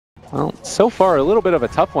Well, so far, a little bit of a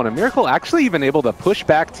tough one. And Miracle actually even able to push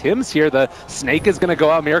back Tim's here. The Snake is going to go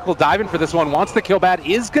out. Miracle diving for this one. Wants the kill bad.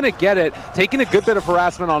 Is going to get it. Taking a good bit of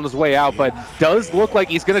harassment on his way out. But does look like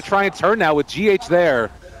he's going to try and turn now with GH there.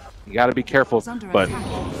 You got to be careful. But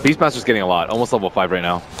Beastmaster's getting a lot. Almost level 5 right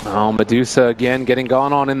now. Oh, Medusa again getting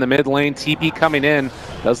gone on in the mid lane. TP coming in.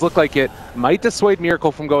 Does look like it might dissuade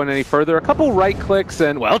Miracle from going any further. A couple right clicks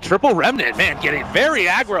and, well, triple Remnant. Man, getting very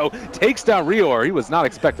aggro. Takes down Rior. He was not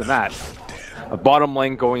expecting that. A bottom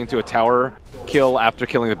lane going into a tower kill after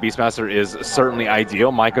killing the Beastmaster is certainly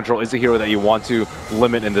ideal. Mind Control is a hero that you want to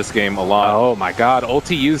limit in this game a lot. Oh my god,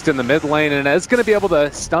 ulti used in the mid lane, and is going to be able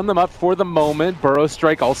to stun them up for the moment. Burrow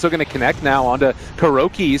Strike also going to connect now onto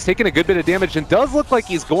Kuroki. He's taking a good bit of damage and does look like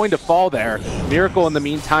he's going to fall there. Miracle in the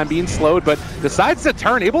meantime being slowed, but decides to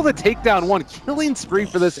turn, able to take down one. Killing spree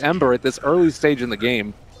for this Ember at this early stage in the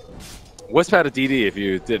game. Wisp had a DD, if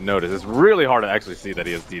you didn't notice. It's really hard to actually see that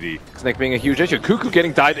he has DD. Snake being a huge issue. Cuckoo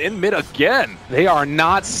getting died in mid again. They are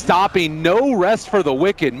not stopping. No rest for the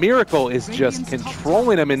Wicked. Miracle is just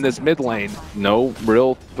controlling him in this mid lane. No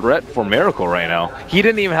real threat for Miracle right now. He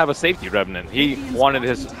didn't even have a safety Remnant. He wanted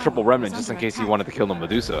his triple Remnant just in case he wanted to kill the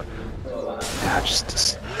Medusa. Yeah,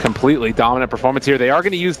 just completely dominant performance here. They are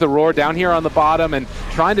going to use the Roar down here on the bottom and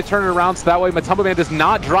trying to turn it around so that way Matumba Man does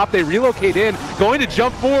not drop. They relocate in, going to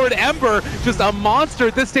jump forward. Ember, just a monster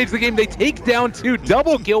at this stage of the game. They take down 2,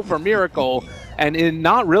 double kill for Miracle, and in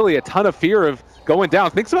not really a ton of fear of going down.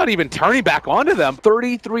 Thinks about even turning back onto them.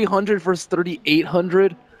 3,300 versus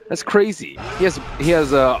 3,800. That's crazy. He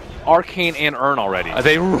has Arcane and Urn already.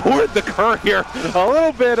 They roared the Cur here. A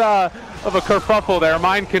little bit of a kerfuffle there.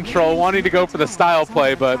 Mind Control wanting to go for the style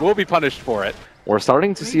play, but we'll be punished for it. We're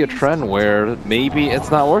starting to see a trend where maybe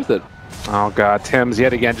it's not worth it. Oh god, Tim's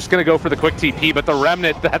yet again just going to go for the quick TP, but the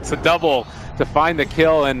Remnant, that's a double to find the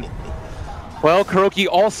kill. And well, Kuroki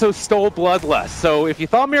also stole Bloodlust. So if you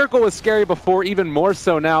thought Miracle was scary before, even more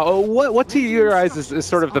so now. Oh, what to your eyes is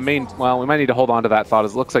sort of the main, well, we might need to hold on to that thought,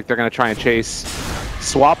 as it looks like they're going to try and chase.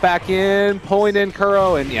 Swap back in, pulling in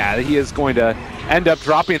Kuro, and yeah, he is going to end up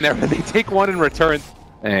dropping there, but they take one in return.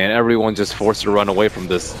 And everyone just forced to run away from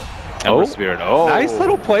this Ember Spirit. Oh, nice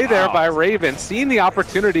little play there by Raven, seeing the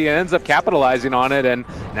opportunity and ends up capitalizing on it, and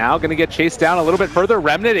now going to get chased down a little bit further.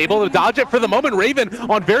 Remnant able to dodge it for the moment. Raven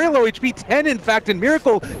on very low HP, 10 in fact, and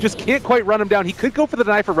Miracle just can't quite run him down. He could go for the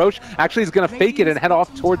deny for Roche. Actually, he's going to fake it and head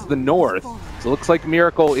off towards the north. So it looks like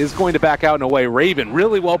Miracle is going to back out in a way. Raven,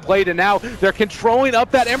 really well played, and now they're controlling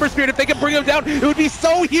up that Ember Spirit. If they can bring him down, it would be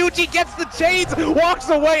so huge. He gets the chains, walks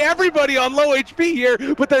away. Everybody on low HP here,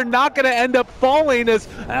 but they're not going to end up falling as,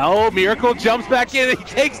 oh, Miracle jumps back in, and he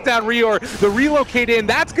takes down Rior. The relocate in,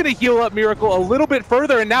 that's going to heal up Miracle a little bit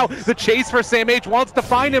further, and now the chase for Sam H wants to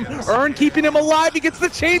find him. Urn keeping him alive. He gets the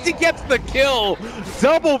chains, he gets the kill.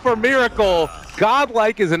 Double for Miracle.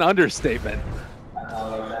 Godlike is an understatement.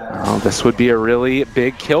 Oh, this would be a really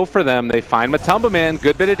big kill for them. They find Matumba Man,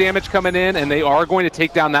 good bit of damage coming in, and they are going to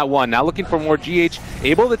take down that one. Now looking for more GH,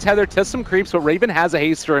 able to tether to some creeps, but Raven has a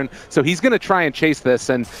haste turn, so he's going to try and chase this,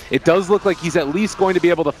 and it does look like he's at least going to be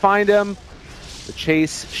able to find him. The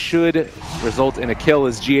chase should result in a kill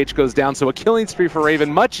as GH goes down, so a killing spree for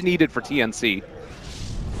Raven, much needed for TNC.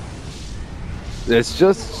 It's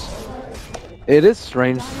just... It is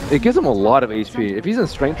strange. It gives him a lot of HP. If he's in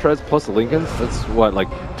Strength Treads plus the Lincolns, that's what, like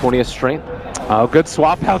 20th Strength? Oh, good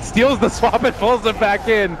swap out. Steals the swap and pulls it back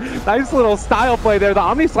in. Nice little style play there. The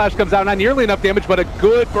Omni Slash comes out, not nearly enough damage, but a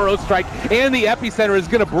good Burrow Strike. And the Epicenter is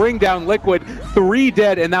going to bring down Liquid. 3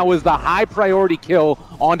 dead, and that was the high priority kill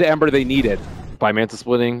onto Ember they needed. By Manta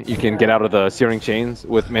Splitting, you can get out of the Searing Chains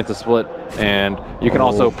with Manta Split, and you can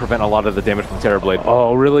also prevent a lot of the damage from Terror Blade.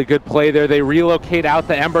 Oh, really good play there. They relocate out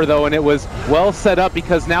the Ember, though, and it was well set up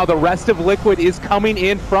because now the rest of Liquid is coming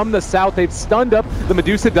in from the south. They've stunned up the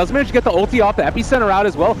Medusa. Does manage to get the ulti off the Epicenter out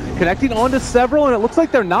as well, connecting onto several, and it looks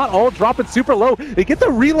like they're not all dropping super low. They get the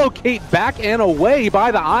relocate back and away by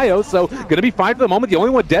the IO, so going to be fine for the moment. The only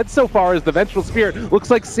one dead so far is the Vengeful Spirit. Looks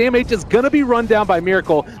like Sam H is going to be run down by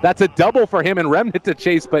Miracle. That's a double for him, and Remnant to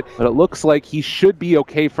chase, but it looks like he should be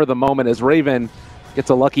okay for the moment as Raven gets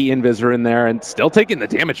a lucky invisor in there and still taking the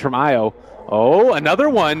damage from IO. Oh, another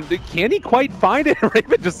one. Can he quite find it?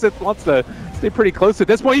 Raven just wants to stay pretty close at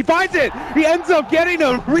this point. He finds it! He ends up getting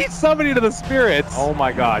him, re-summoning to the spirits. Oh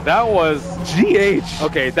my god, that was... GH.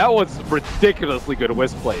 Okay, that was ridiculously good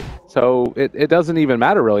Wisp play. So it doesn't even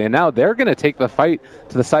matter really, and now they're going to take the fight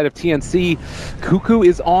to the side of TNC. Cuckoo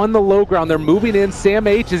is on the low ground. They're moving in. Sam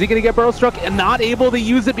H, is he going to get Burrow Struck? And not able to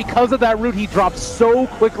use it because of that root. He dropped so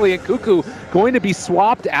quickly, and Cuckoo going to be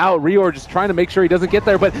swapped out. Rior just trying to make sure he doesn't get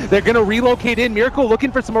there, but they're going to relocate in. Miracle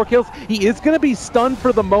looking for some more kills. He is going to be stunned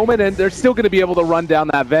for the moment, and they're still going to be able to run down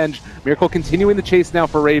that Venge. Miracle continuing the chase now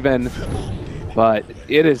for Raven, but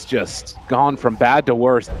it is just gone from bad to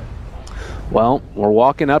worse. Well, we're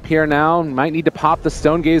walking up here now. Might need to pop the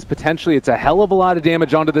Stone Gaze potentially. It's a hell of a lot of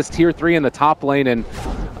damage onto this tier 3 in the top lane, and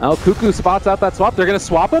Cuckoo spots out that swap. They're going to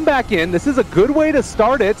swap him back in. This is a good way to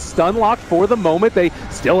start it. Stun locked for the moment. They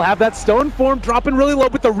still have that stone form dropping really low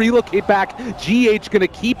with the relocate back. GH going to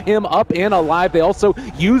keep him up and alive. They also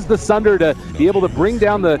use the Sunder to be able to bring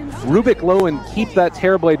down the Rubik low and keep that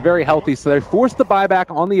Terrorblade very healthy. So they force the buyback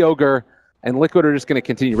on the Ogre, and Liquid are just going to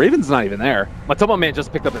continue. Raven's not even there. Matoma Man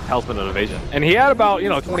just picked up his Talisman of Evasion, and he had about,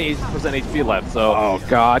 28% HP left, so... Oh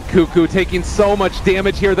god, Cuckoo taking so much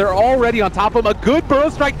damage here. They're already on top of him. A good Burrow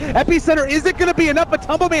Strike. Epicenter isn't going to be enough, but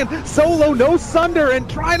Tumble Man solo, no Sunder, and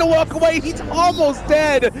trying to walk away. He's almost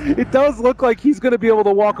dead. It does look like he's going to be able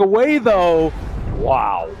to walk away, though.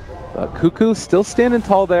 Wow. Cuckoo still standing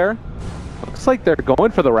tall there. Looks like they're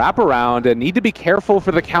going for the wraparound and need to be careful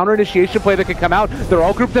for the counter initiation play that could come out. They're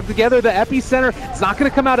all grouped up together. The Epicenter, it's not going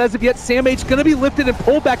to come out as of yet. Sam H going to be lifted and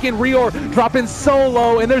pulled back in. Rior dropping so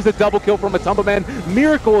low, and there's a double kill from Matumba Man.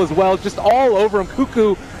 Miracle as well, just all over him.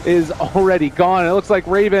 Cuckoo is already gone. It looks like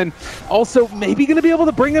Raven also maybe going to be able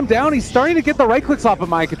to bring him down. He's starting to get the right clicks off of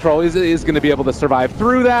Mind Control. Is going to be able to survive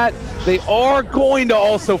through that. They are going to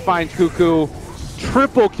also find Cuckoo.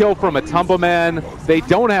 Triple kill from a Tumbleman. They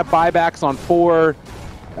don't have buybacks on 4.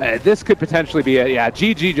 This could potentially be it. Yeah,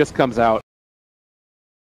 GG just comes out.